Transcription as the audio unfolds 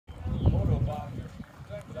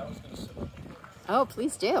Oh,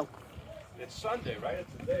 please do. It's Sunday, right? It's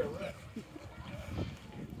a day of rest.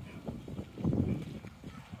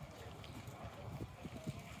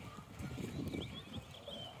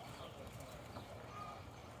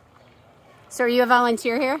 So are you a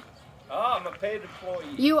volunteer here? Oh, I'm a paid employee.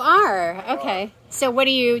 You are? Okay. So what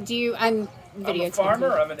do you, I'm videotaping. I'm a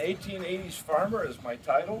farmer. I'm an 1880s farmer is my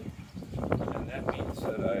title. And that means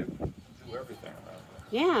that I do everything around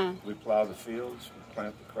here. Yeah. We plow the fields, we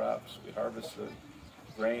plant the crops, we harvest the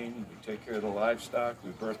grain, we take care of the livestock,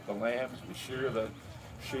 we birth the lambs, we shear the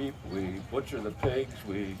sheep, we butcher the pigs,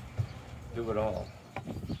 we do it all.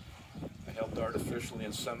 I helped artificially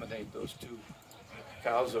inseminate those two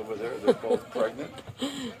cows over there. They're both pregnant,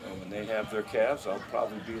 and when they have their calves, I'll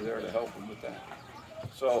probably be there to help them with that.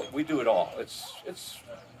 So we do it all. It's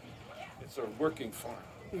a working farm.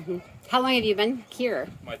 Mm-hmm. How long have you been here?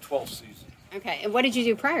 My 12th season. Okay, and what did you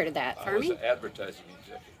do prior to that? Farming? I was an advertising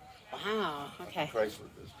executive. Wow. Okay. Chrysler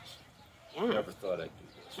business. Yeah. Never thought I'd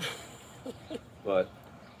do this, but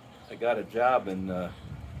I got a job in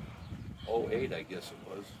 '08, I guess it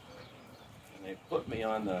was, and they put me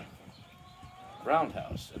on the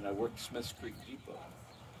roundhouse, and I worked Smith's Creek Depot.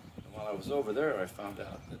 And while I was over there, I found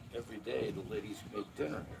out that every day the ladies make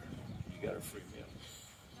dinner here. You got a free meal.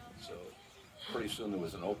 So pretty soon there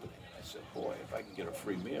was an opening, and I said, boy, if I can get a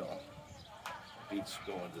free meal, it beats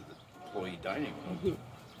going to the employee dining room.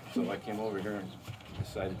 So I came over here and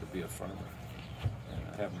decided to be a farmer, and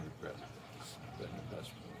I haven't regretted it. It's been the best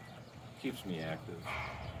move. Keeps me active.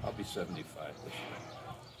 I'll be 75 this year,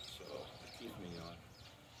 so it keeps me young.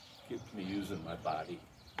 Keeps me using my body.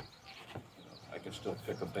 You know, I can still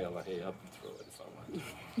pick a bale of hay up and throw it if I want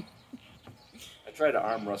to. I try to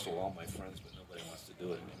arm wrestle all my friends, but nobody wants to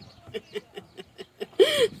do it anymore.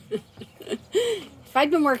 If I'd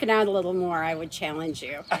been working out a little more, I would challenge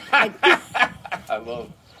you. I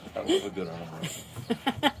love a good arm wrestle.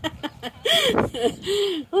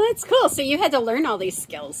 Well, that's cool. So you had to learn all these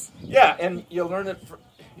skills. Yeah, and you learn it.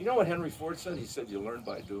 You know what Henry Ford said? He said you learn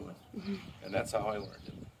by doing, and that's how I learned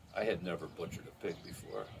it. I had never butchered a pig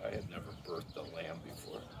before. I had never birthed a lamb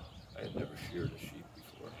before. I had never sheared a sheep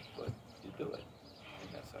before. But you do it,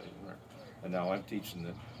 and that's how you learn. And now I'm teaching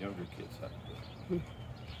the younger kids how to do it.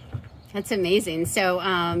 That's amazing. So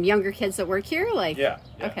younger kids that work here, like yeah.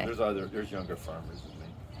 Okay. There's younger farmers than me.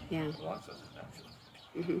 Yeah. Lots of them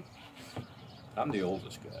actually. I'm the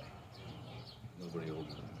oldest guy. Nobody older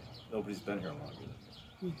than me. Nobody's been here longer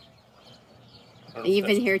than me. And you've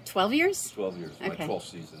been here 12 years? 12 years, Okay. my 12th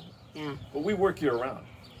season. Yeah. But we work year round.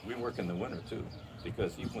 We work in the winter too,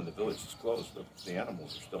 because even when the village is closed, the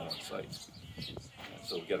animals are still on site.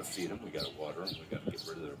 So we got to feed them, we got to water them, we got to get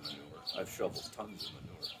rid of their manure. I've shoveled tons of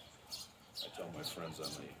manure. I tell my friends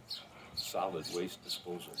I'm a solid waste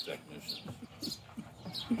disposal technician.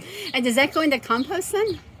 And does that go into compost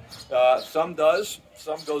then? Some does.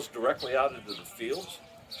 Some goes directly out into the fields.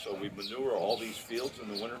 So we manure all these fields in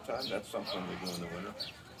the wintertime. That's something we do in the winter.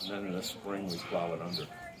 And then in the spring we plow it under.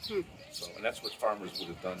 So, and that's what farmers would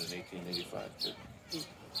have done in 1885 too.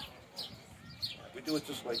 We do it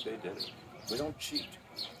just like they did it. We don't cheat,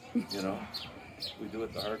 you know. We do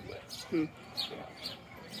it the hard way.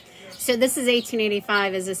 So this is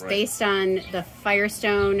 1885. Is this based on the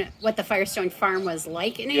Firestone, what the Firestone Farm was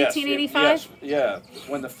like in 1885? Yes, yeah.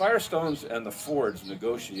 When the Firestones and the Fords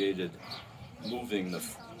negotiated moving the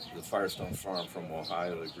Firestone Farm from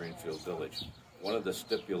Ohio to Greenfield Village, one of the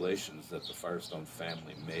stipulations that the Firestone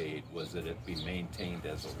family made was that it be maintained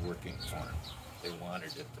as a working farm. They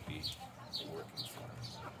wanted it to be a working farm.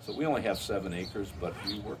 So we only have 7 acres, but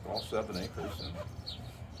we work all 7 acres, and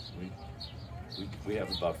we have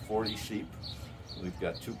about 40 sheep. We've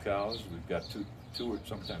got 2 cows. We've got two or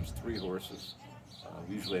sometimes 3 horses.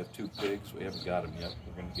 We usually have 2 pigs. We haven't got them yet.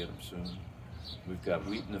 We're going to get them soon. We've got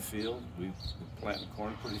wheat in the field. We're planting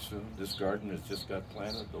corn pretty soon. This garden has just got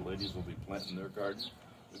planted. The ladies will be planting their garden.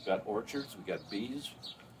 We've got orchards. We've got bees.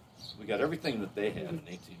 We got everything that they had in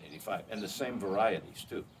 1885, and the same varieties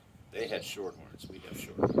too. They had shorthorns. We have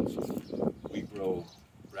shorthorns. We grow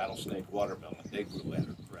rattlesnake watermelon. They grew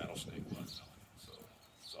rattlesnake watermelon. So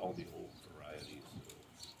it's all the old varieties.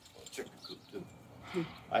 Well, chicken coop too.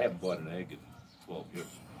 I haven't bought an egg in 12 years.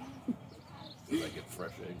 I get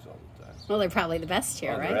fresh eggs all the time. Well, they're probably the best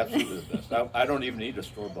here, right? They're absolutely the best. I don't even need a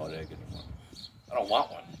store-bought egg anymore. I don't want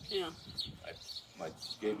one. Yeah. I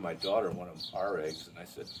gave my daughter one of our eggs, and I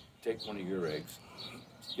said, take one of your eggs,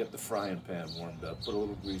 get the frying pan warmed up, put a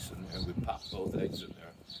little grease in there, and we popped both eggs in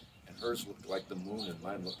there. And hers looked like the moon, and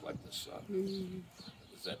mine looked like the sun. It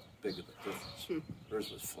was that big of a difference. Hers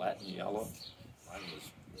was flat and yellow. Mine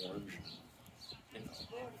was orange, you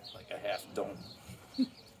know, like a half dome. And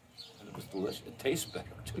it was delicious. It tastes better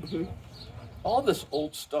too. All this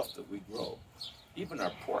old stuff that we grow, even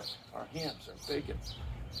our pork, our hams, our bacon,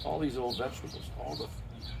 all these old vegetables, all the,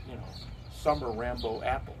 summer Rambo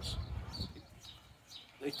apples,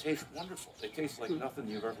 they taste wonderful. They taste like nothing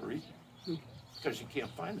you've ever eaten, because you can't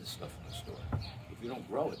find this stuff in the store. If you don't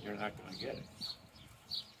grow it, you're not going to get it,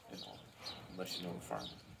 unless you know the farmer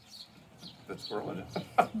that's growing it.